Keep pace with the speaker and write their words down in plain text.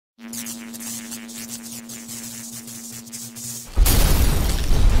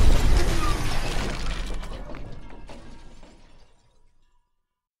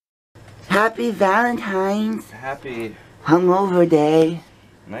Happy Valentines. Happy Hungover day.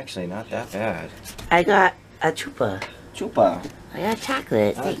 I'm actually not that bad. I got a chupa. Chupa. I got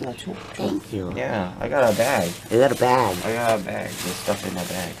chocolate. I like that chupa. Thank you. Yeah, I got a bag. You got a bag. I got a bag. There's stuff in my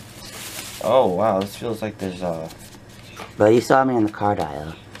bag. Oh, wow. This feels like there's a... But you saw me in the card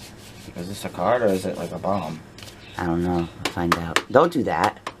aisle. Is this a card or is it like a bomb? I don't know. We'll find out. Don't do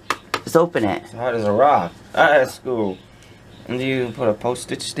that. Just open it. It's hard as a rock. Ah, that's cool. And do you put a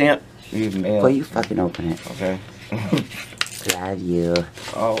postage stamp? You mail. Well, you fucking open it. Okay. Glad you.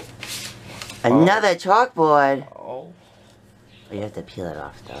 Oh. Another chalkboard. Oh. You have to peel it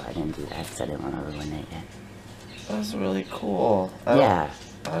off, though. I didn't do that because I didn't want to ruin it yet. That's really cool. Yeah.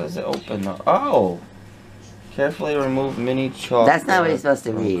 How does it open though? Oh. Carefully remove mini chalk. That's not what you're supposed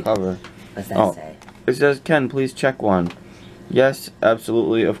to read. Cover. What's that say? It says, Ken, please check one. Yes,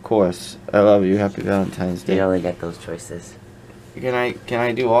 absolutely, of course. I love you. Happy Valentine's Day. You only get those choices. Can I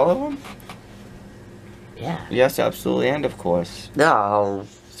do all of them? Yeah. Yes, absolutely, and of course. No.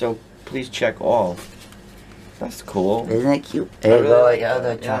 So please check all. That's cool. Isn't it cute? There you really go. like Your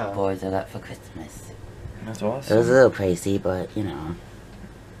other that, yeah. chalkboards I got for Christmas. That's It awesome. was a little pricey, but you know,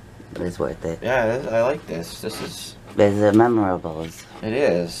 it's worth it. Yeah, I like this. This is. There's the memorables. It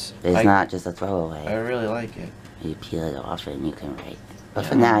is. It's not just a throwaway. I really like it. You peel it off and you can write. But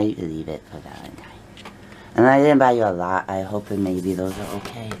for now, you can leave it for Valentine. And I didn't buy you a lot. I hope that maybe those are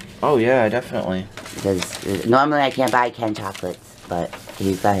okay. Oh yeah, definitely. Because normally I can't buy Ken chocolates, but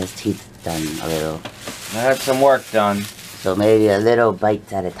he's got his teeth done a little. I had some work done. So maybe a little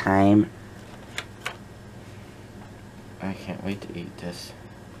bites at a time. I can't wait to eat this.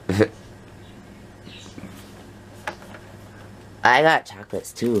 I got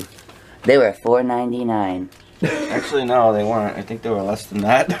chocolates too. They were $4.99. Actually, no, they weren't. I think they were less than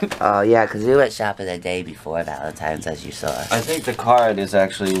that. Oh yeah, because we went shopping the day before Valentine's, as you saw. I think the card is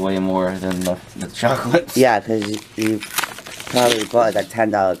actually way more than the chocolates. Yeah, because you probably bought like a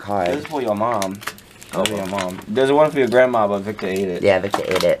 $10 card. This is for your mom. Oh, for your mom. There's one for your grandma, but Victor ate it. Yeah, Victor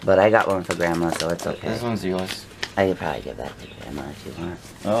ate it, but I got one for Grandma, so it's okay. This one's yours. I could probably give that to Grandma if you want.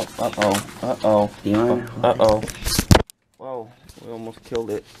 Oh, uh-oh, uh-oh. Do you want to Uh-oh. Whoa, we almost killed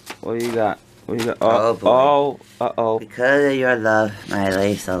it. What do you got? What do you got? Oh, boy. Oh, uh-oh. Because of your love, my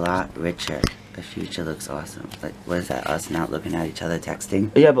life's a lot richer. The future looks awesome. Like, what is that, us not looking at each other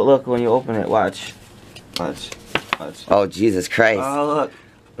texting? Yeah, but look, when you open it, watch. Watch. Watch. Oh, Jesus Christ. Oh, look.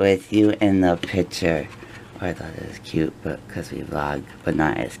 With you in the picture. Oh, I thought it was cute, but because we vlogged, but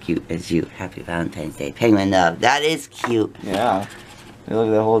not as cute as you. Happy Valentine's Day. Penguin love. That is cute. Yeah. Look,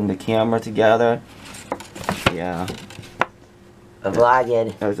 they're holding the camera together. Yeah.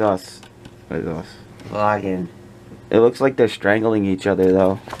 Vlogging. That's us. That's us. Vlogging. It looks like they're strangling each other,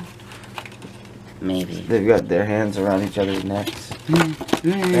 though. Maybe. They've got their hands around each other's necks. Hurry,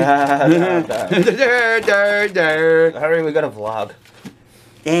 we got a vlog.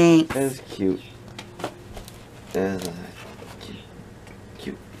 Thanks. This is cute. This is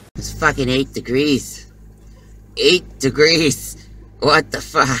cute. It's fucking 8 degrees. 8 degrees. What the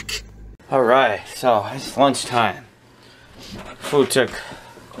fuck? Alright, so it's lunchtime. Food took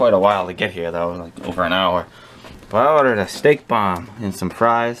quite a while to get here, though, like over an hour. But I ordered a steak bomb and some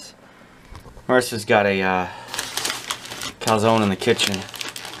fries. Marissa's got a calzone in the kitchen.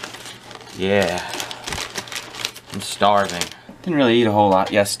 Yeah. I'm starving. Didn't really eat a whole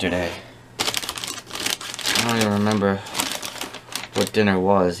lot yesterday. I don't even remember what dinner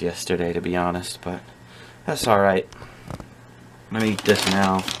was yesterday, to be honest, but that's alright. I'm gonna eat this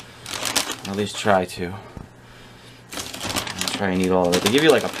now. At least try to. Try and eat all of it. They give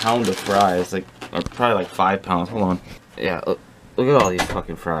you like a pound of fries, like, or probably like 5 pounds. Hold on. Yeah, look at all these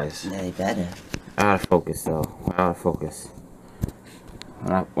fucking fries. They better. Out of focus, though. Out of focus.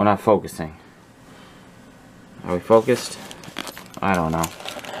 We're not focusing. Are we focused? I don't know.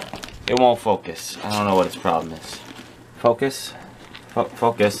 It won't focus. I don't know what its problem is. Focus.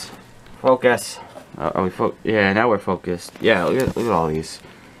 Focus. Focus. Are we yeah, now we're focused. Yeah, look at all these.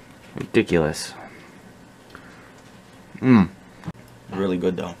 Ridiculous. Mmm. Really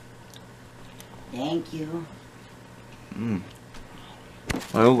good though. Thank you. Mmm.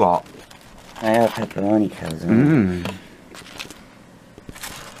 What do you got? I have pepperoni calzone. Mmm.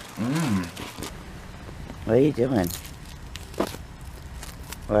 Mmm. What are you doing?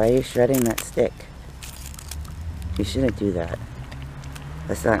 Why are you shredding that stick? You shouldn't do that.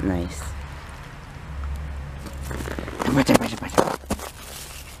 That's not nice. What are you gonna do?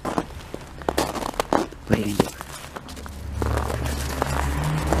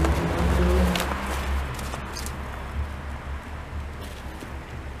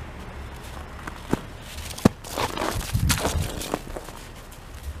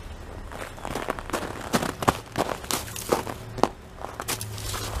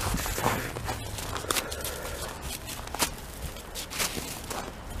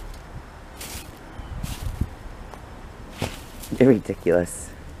 You're ridiculous.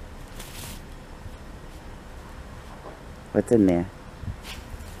 What's in there?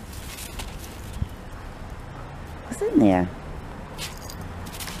 What's in there?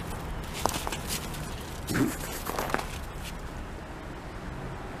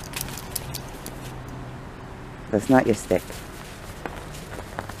 That's not your stick.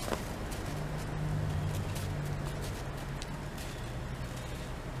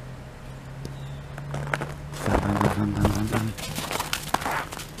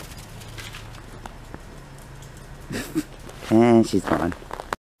 And she's gone.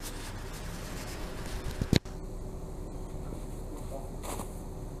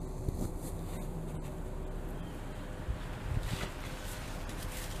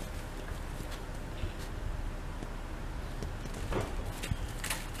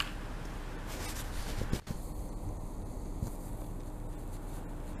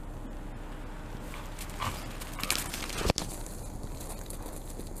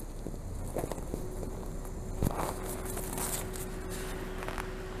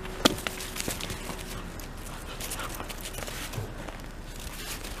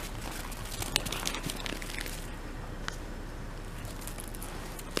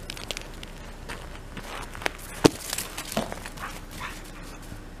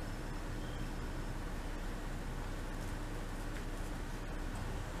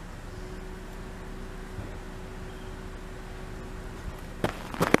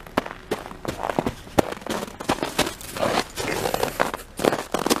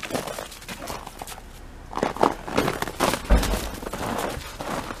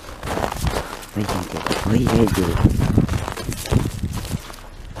 What are you gonna do?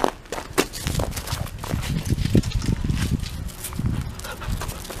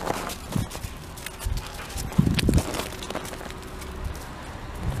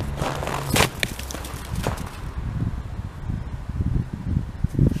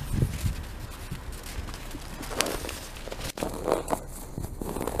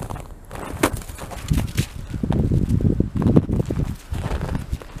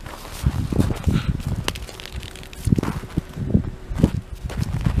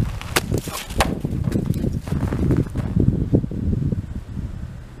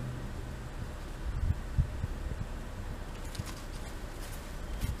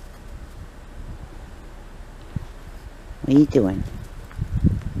 What are you doing?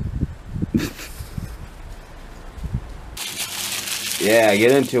 Yeah,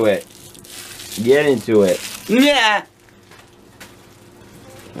 get into it. Get into it. Yeah.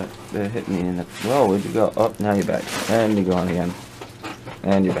 That hit me in the... Whoa, where'd you go? Oh, now you're back. And you're gone again.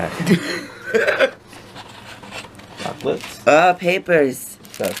 And you're back. Chocolates? Papers.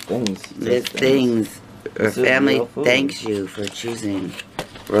 That's things. There's things. Her This is family real food. thanks you for choosing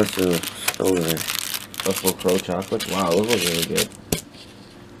Russell Stover. Buffalo Crow chocolate. Wow, those look really good.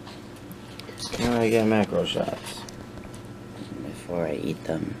 Can I get macro shots? Before I eat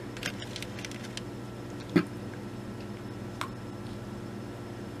them.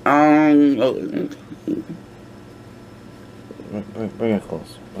 Bring it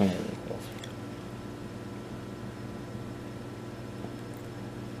close. Bring it really close.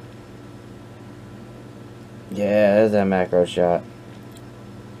 Yeah, there's that macro shot.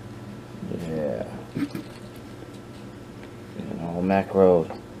 Yeah. You know, macro.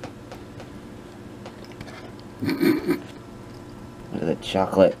 Look at the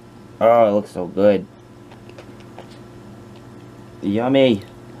chocolate. Oh, it looks so good. Yummy.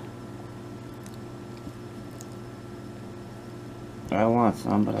 I want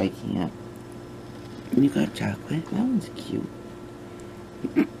some, but I can't. You got chocolate? That one's cute.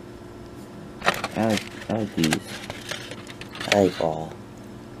 I like these. I like all.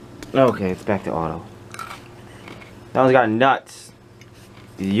 Okay, it's back to auto. That one's got nuts.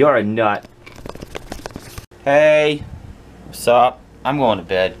 You're a nut. Hey, what's up? I'm going to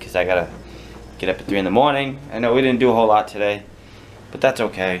bed because I gotta get up at 3 in the morning. I know we didn't do a whole lot today, but that's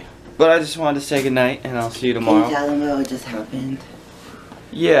okay. But I just wanted to say goodnight, and I'll see you Can tomorrow. you tell them what just happened?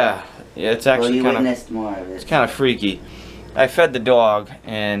 Yeah, it's actually you kind of... witnessed more of it. It's kind of freaky. I fed the dog,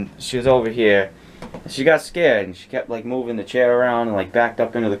 and she was over here. And she got scared, and she kept like moving the chair around and like backed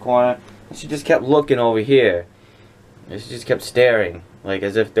up into the corner. And she just kept looking over here. And she just kept staring, like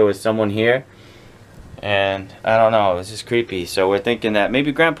as if there was someone here. And I don't know, it was just creepy. So we're thinking that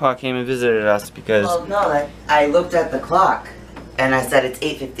maybe Grandpa came and visited us because... Well, no, I looked at the clock, and I said it's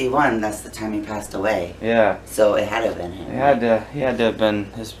 8:51. That's the time he passed away. Yeah. So it had to have been him. He had to have been,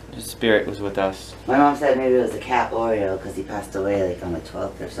 his spirit was with us. My mom said maybe it was a cat Oreo because he passed away like on the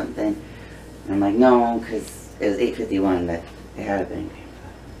 12th or something. And I'm like, no, because it was 8:51, but it had to have been Grandpa.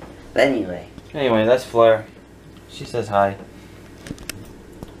 But anyway. Anyway, that's Fleur. She says hi.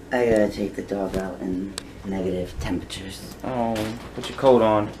 I gotta take the dog out in negative temperatures. Oh, put your coat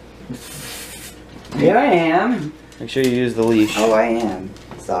on. Here I am. Make sure you use the leash. Oh, I am.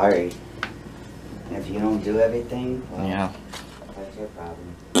 Sorry. If you don't do everything, well, yeah. That's your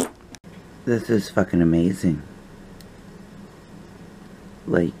problem. This is fucking amazing.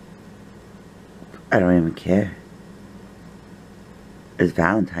 Like, I don't even care. It's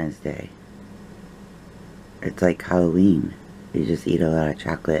Valentine's Day. It's like Halloween. You just eat a lot of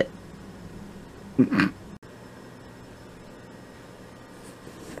chocolate.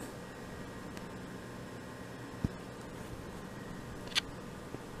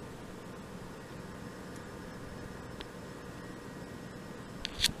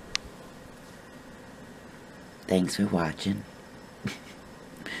 Thanks for watching.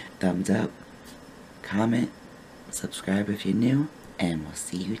 Thumbs up, comment, subscribe if you're new, and we'll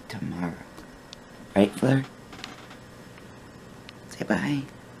see you tomorrow. Right, Fleur? Say bye.